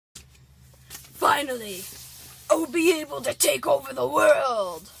Finally, I will be able to take over the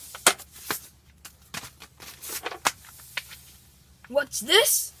world. What's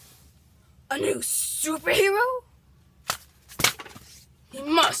this? A new superhero? He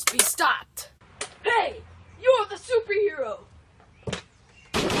must be stopped. Hey, you're the superhero.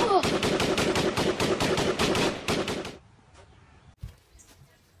 Oh.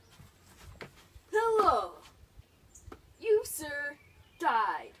 Hello. You, sir,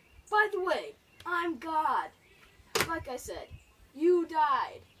 died. By the way, I'm God. Like I said, you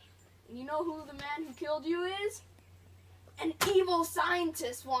died. And you know who the man who killed you is? An evil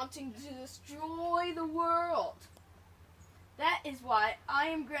scientist wanting to destroy the world. That is why I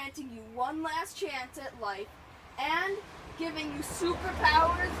am granting you one last chance at life and giving you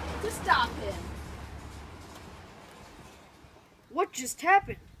superpowers to stop him. What just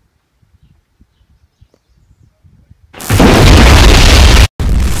happened?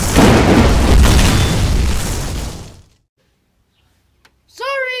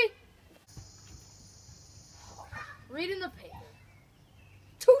 Sorry! Reading the paper.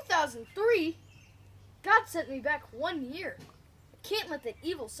 2003? God sent me back 1 year. I can't let the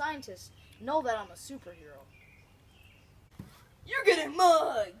evil scientists know that I'm a superhero. You're getting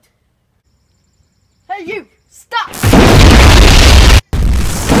mugged! Hey you! Stop!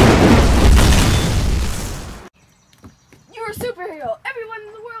 You're a superhero! Everyone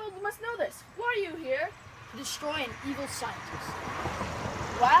in the world must know this! Why are you here? To destroy an evil scientist.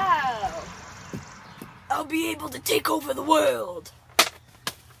 Wow! I'll be able to take over the world!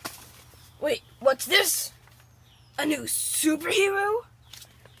 Wait, what's this? A new superhero?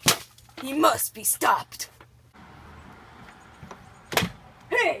 He must be stopped.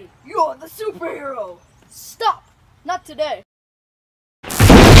 Hey, you're the superhero! Stop! Not today.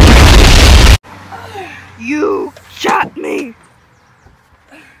 You shot me!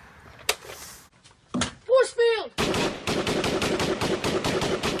 Force field!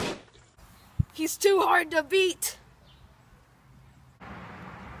 He's too hard to beat.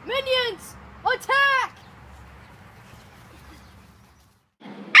 Minions, attack!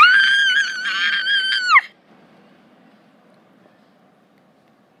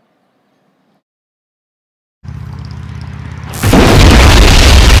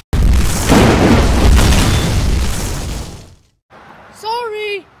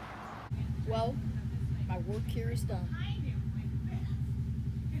 Sorry! Well, my work here is done.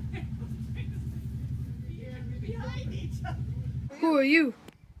 Who are you?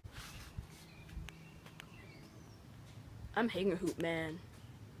 I'm Hanger Hoop Man.